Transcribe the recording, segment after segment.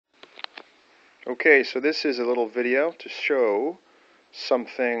Okay, so this is a little video to show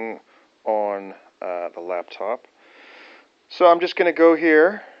something on the laptop. So I'm just going to go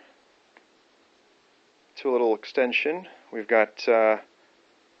here to a little extension. We've got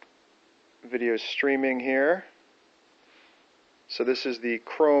video streaming here. So this is the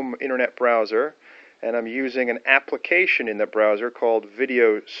Chrome internet browser, and I'm using an application in the browser called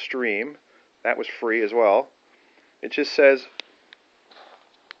VideoStream. That was free as well. It just says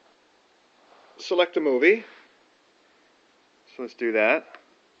select a movie. So let's do that.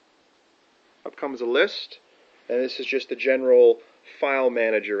 Up comes a list, and this is just the general file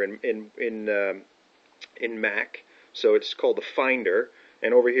manager in Mac. So it's called the Finder.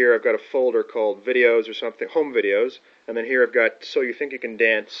 And over here I've got a folder called videos or something, home videos. And then here I've got So You Think You Can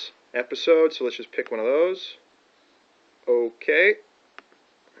Dance episodes. So let's just pick one of those. Okay.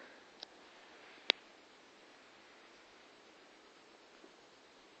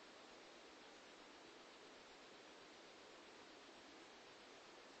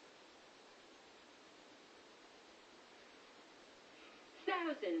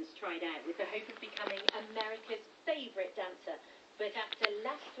 Thousands tried out with the hope of becoming America's favourite dancer, but after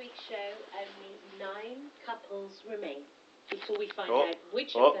last week's show, only 9 couples remain. Before we find out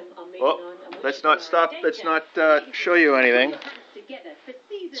which of them are moving on and which let's of them not stop. are Let's not show you anything.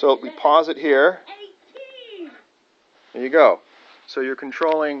 So we pause it here. 18. There you go. So you're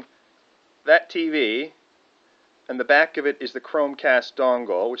controlling that TV, and the back of it is the Chromecast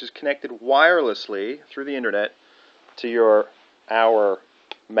dongle, which is connected wirelessly through the internet to our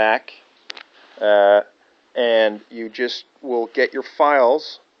Mac, and you just will get your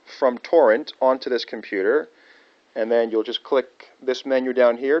files from torrent onto this computer, and then you'll just click this menu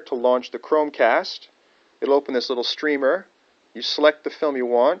down here to launch the Chromecast. It'll open this little streamer. You select the film you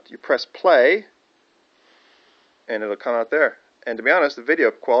want, you press play, and it'll come out there. And to be honest, the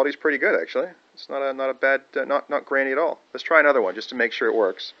video quality is pretty good actually. It's not a bad, not grainy at all. Let's try another one just to make sure it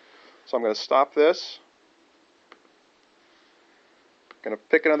works. So I'm going to stop this. Going to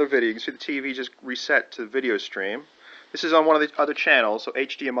pick another video. You can see the TV just reset to video stream. This is on one of the other channels, so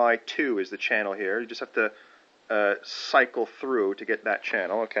HDMI 2 is the channel here. You just have to cycle through to get that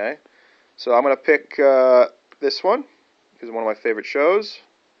channel, okay? So I'm going to pick this one, because it's one of my favorite shows.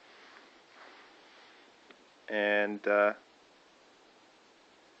 And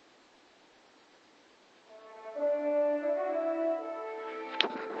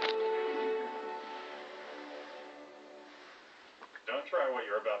don't try what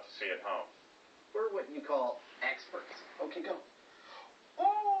you're about to see at home. We're what you call experts. Okay, go.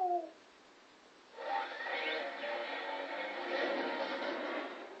 Oh!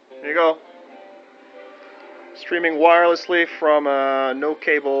 there you go. Streaming wirelessly from a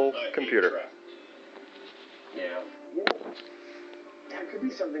no-cable computer. Yeah. You know, that could be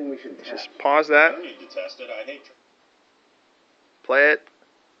something we should test. Just pause that. I don't need to test it. I hate Play it.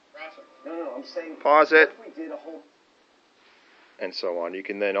 traffic. No, I'm saying... Pause it. What if we did a whole... And so on. You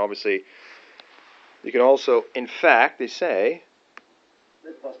can then obviously, you can also, in fact, they say,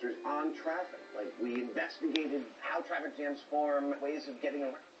 Mythbusters on traffic. Like, we investigated how traffic jams form, ways of getting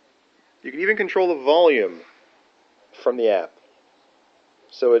around. you can even control the volume from the app.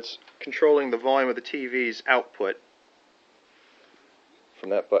 So it's controlling the volume of the TV's output from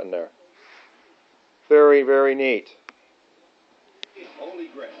that button there. Very, very neat. Holy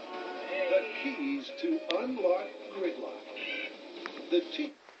Grail. The keys to unlock gridlock.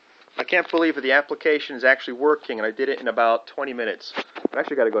 I can't believe that the application is actually working, and I did it in about 20 minutes. I've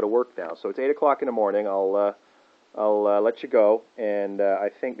actually got to go to work now, so it's 8 o'clock in the morning. I'll let you go, and I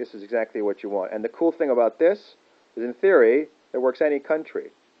think this is exactly what you want. And the cool thing about this is, in theory, it works any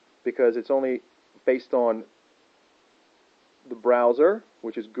country, because it's only based on the browser,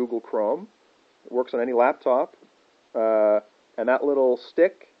 which is Google Chrome. It works on any laptop, and that little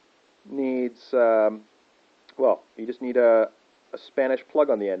stick needs, well, you just need a Spanish plug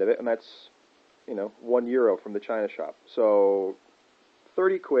on the end of it, and that's, you know, €1 from the China shop. So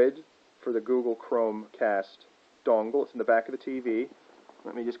 30 quid for the Google Chromecast dongle. It's in the back of the TV.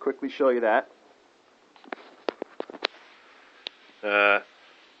 Let me just quickly show you that.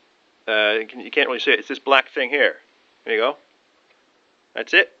 You can't really see it. It's this black thing here. There you go.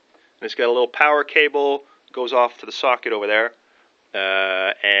 That's it. And it's got a little power cable, goes off to the socket over there.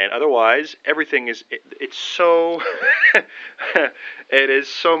 And otherwise, everything is, it's so, it is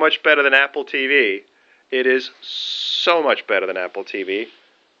so much better than Apple TV. It is so much better than Apple TV.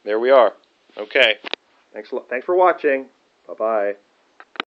 There we are. Okay. Thanks for watching. Bye-bye.